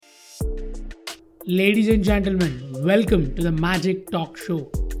Ladies and gentlemen, welcome to the Magic Talk Show,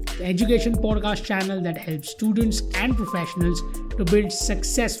 the education podcast channel that helps students and professionals to build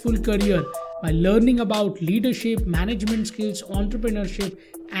successful career by learning about leadership, management skills, entrepreneurship,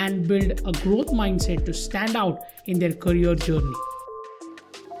 and build a growth mindset to stand out in their career journey.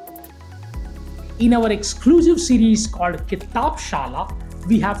 In our exclusive series called Kitab Shala,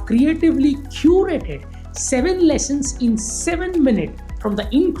 we have creatively curated 7 lessons in 7 minutes from the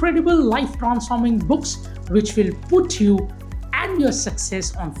incredible life-transforming books which will put you and your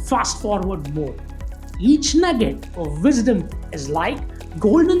success on fast-forward mode. Each nugget of wisdom is like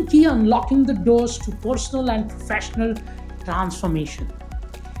golden key unlocking the doors to personal and professional transformation.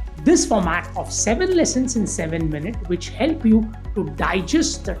 This format of 7 lessons in 7 minutes which help you to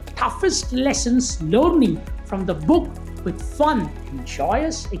digest the toughest lessons learning from the book with fun and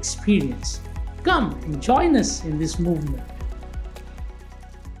joyous experience. Come and join us in this movement.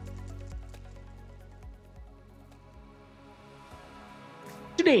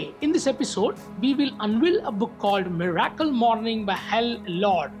 Today, in this episode, we will unveil a book called Miracle Morning by Hal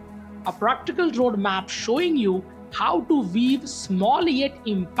Lord, a practical roadmap showing you how to weave small yet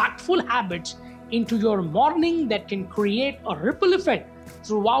impactful habits into your morning that can create a ripple effect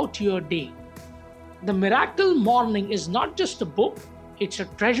throughout your day. The Miracle Morning is not just a book, it's a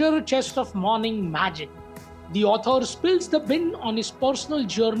treasure chest of morning magic. The author spills the beans on his personal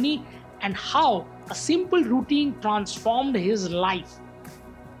journey and how a simple routine transformed his life.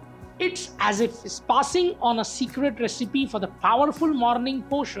 It's as if he's passing on a secret recipe for the powerful morning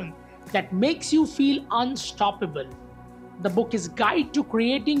potion that makes you feel unstoppable. The book is a guide to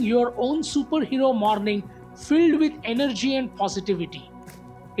creating your own superhero morning filled with energy and positivity.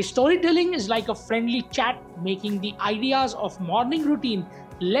 His storytelling is like a friendly chat, making the ideas of morning routine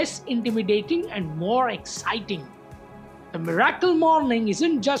less intimidating and more exciting. The Miracle Morning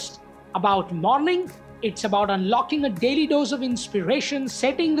isn't just about morning, it's about unlocking a daily dose of inspiration,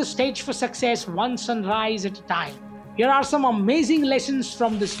 setting the stage for success one sunrise at a time. Here are some amazing lessons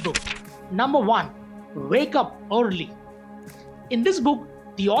from this book. Number 1, wake up early. In this book,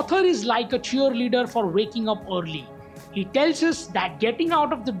 the author is like a cheerleader for waking up early. He tells us that getting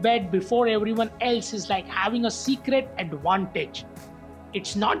out of the bed before everyone else is like having a secret advantage.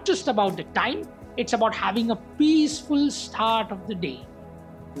 It's not just about the time, it's about having a peaceful start of the day.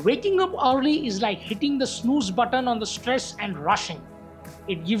 Waking up early is like hitting the snooze button on the stress and rushing.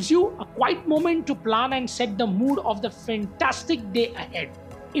 It gives you a quiet moment to plan and set the mood of the fantastic day ahead.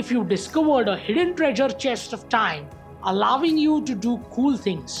 If you discovered a hidden treasure chest of time, allowing you to do cool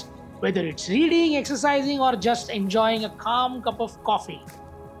things, whether it's reading, exercising, or just enjoying a calm cup of coffee.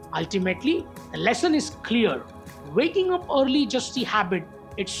 Ultimately, the lesson is clear. Waking up early is just a habit.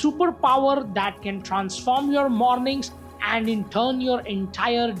 It's superpower that can transform your mornings and in turn your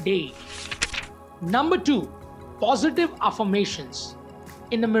entire day. Number 2, positive affirmations.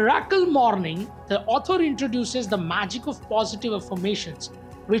 In the Miracle Morning, the author introduces the magic of positive affirmations,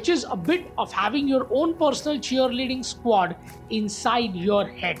 which is a bit of having your own personal cheerleading squad inside your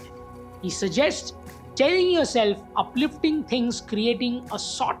head. He suggests telling yourself uplifting things, creating a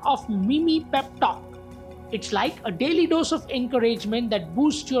sort of mini pep talk. It's like a daily dose of encouragement that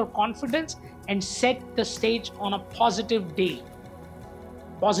boosts your confidence and set the stage on a positive day.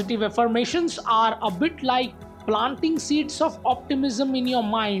 Positive affirmations are a bit like planting seeds of optimism in your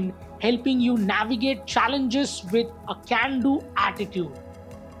mind, helping you navigate challenges with a can-do attitude.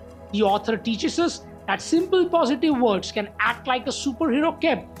 The author teaches us that simple positive words can act like a superhero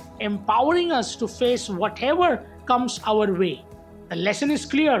cape, empowering us to face whatever comes our way. The lesson is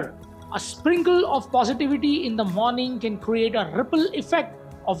clear. A sprinkle of positivity in the morning can create a ripple effect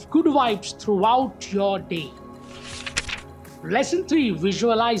of good vibes throughout your day. Lesson 3,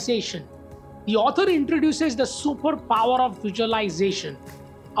 visualization. The author introduces the superpower of visualization,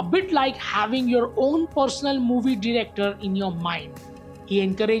 a bit like having your own personal movie director in your mind. He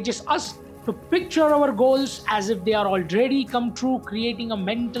encourages us to picture our goals as if they are already come true, creating a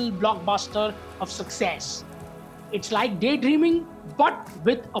mental blockbuster of success. It's like daydreaming, but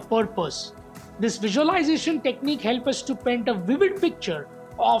with a purpose. This visualization technique helps us to paint a vivid picture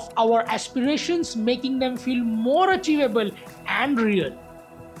of our aspirations, making them feel more achievable and real.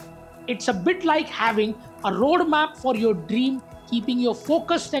 It's a bit like having a roadmap for your dream, keeping you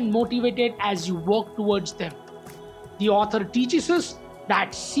focused and motivated as you work towards them. The author teaches us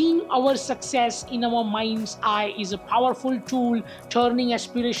that seeing our success in our mind's eye is a powerful tool, turning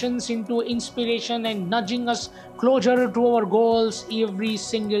aspirations into inspiration and nudging us closer to our goals every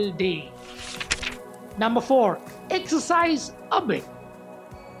single day. Number 4, exercise a bit.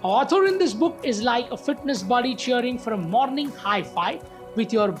 Author in this book is like a fitness buddy cheering for a morning high five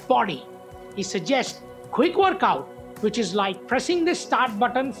with your body. He suggests quick workout, which is like pressing the start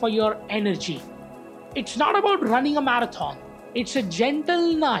button for your energy. It's not about running a marathon. It's a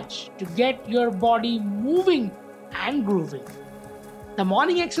gentle nudge to get your body moving and grooving. The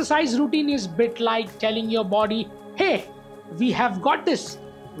morning exercise routine is a bit like telling your body, hey, we have got this.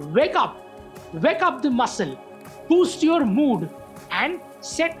 Wake up the muscle, boost your mood, and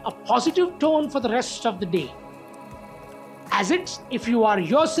set a positive tone for the rest of the day. As it's if you are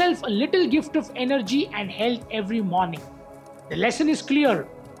yourself a little gift of energy and health every morning. The lesson is clear.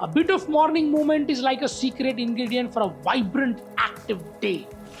 A bit of morning movement is like a secret ingredient for a vibrant, active day.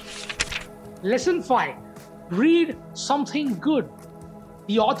 Lesson 5. Read something good.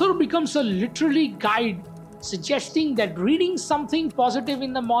 The author becomes a literary guide, suggesting that reading something positive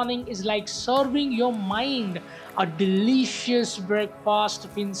in the morning is like serving your mind a delicious breakfast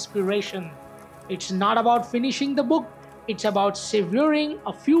of inspiration. It's not about finishing the book, it's about savoring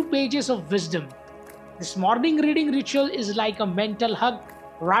a few pages of wisdom. This morning reading ritual is like a mental hug,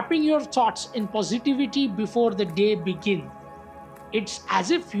 wrapping your thoughts in positivity before the day begins. It's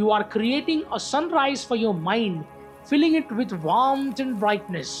as if you are creating a sunrise for your mind, filling it with warmth and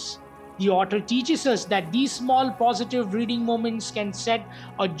brightness. The author teaches us that these small positive reading moments can set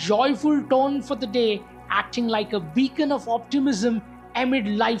a joyful tone for the day, acting like a beacon of optimism amid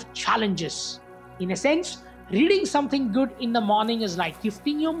life challenges. In a sense, reading something good in the morning is like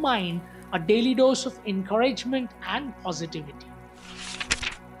gifting your mind a daily dose of encouragement and positivity.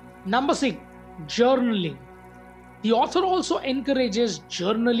 Number 6. Journaling. The author also encourages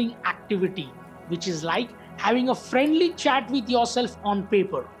journaling activity, which is like having a friendly chat with yourself on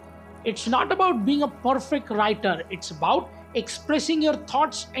paper. It's not about being a perfect writer, it's about expressing your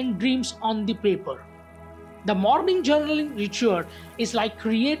thoughts and dreams on the paper. The morning journaling ritual is like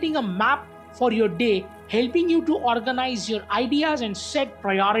creating a map for your day, helping you to organize your ideas and set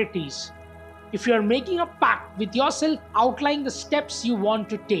priorities. If you are making a pact with yourself, outline the steps you want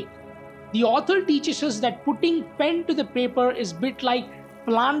to take. The author teaches us that putting pen to the paper is a bit like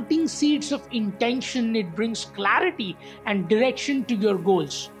planting seeds of intention. It brings clarity and direction to your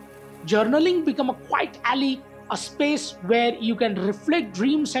goals. Journaling becomes a quiet alley, a space where you can reflect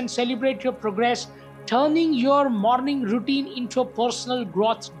dreams and celebrate your progress, turning your morning routine into a personal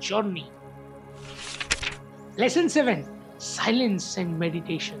growth journey. Lesson 7. Silence and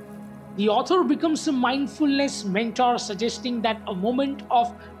meditation. The author becomes a mindfulness mentor, suggesting that a moment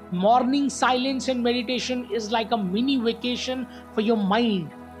of morning silence and meditation is like a mini vacation for your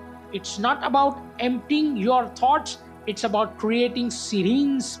mind. It's not about emptying your thoughts, it's about creating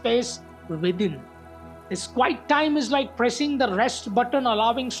serene space within. This quiet time is like pressing the rest button,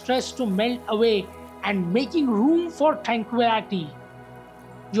 allowing stress to melt away and making room for tranquility.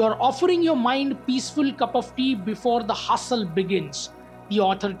 You are offering your mind a peaceful cup of tea before the hustle begins. The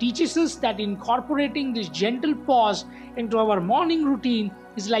author teaches us that incorporating this gentle pause into our morning routine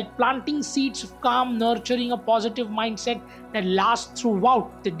is like planting seeds of calm, nurturing a positive mindset that lasts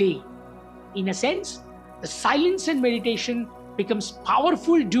throughout the day. In a sense, the silence and meditation becomes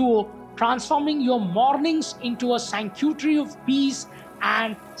powerful duo, transforming your mornings into a sanctuary of peace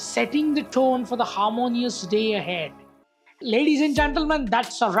and setting the tone for the harmonious day ahead. Ladies and gentlemen,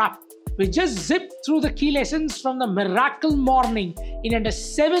 that's a wrap. We just zipped through the key lessons from the Miracle Morning in under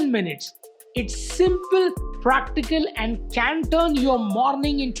 7 minutes. It's simple, practical, and can turn your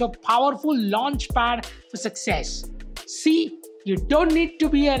morning into a powerful launch pad for success. See, you don't need to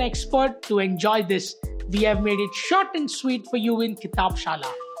be an expert to enjoy this. We have made it short and sweet for you in Kitab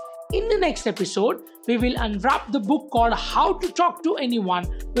Shala. In the next episode, we will unwrap the book called How to Talk to Anyone,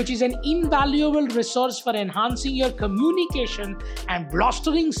 which is an invaluable resource for enhancing your communication and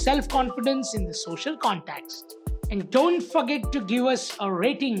bolstering self-confidence in the social context. And don't forget to give us a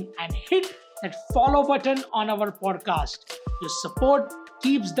rating and hit that follow button on our podcast. Your support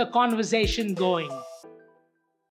keeps the conversation going.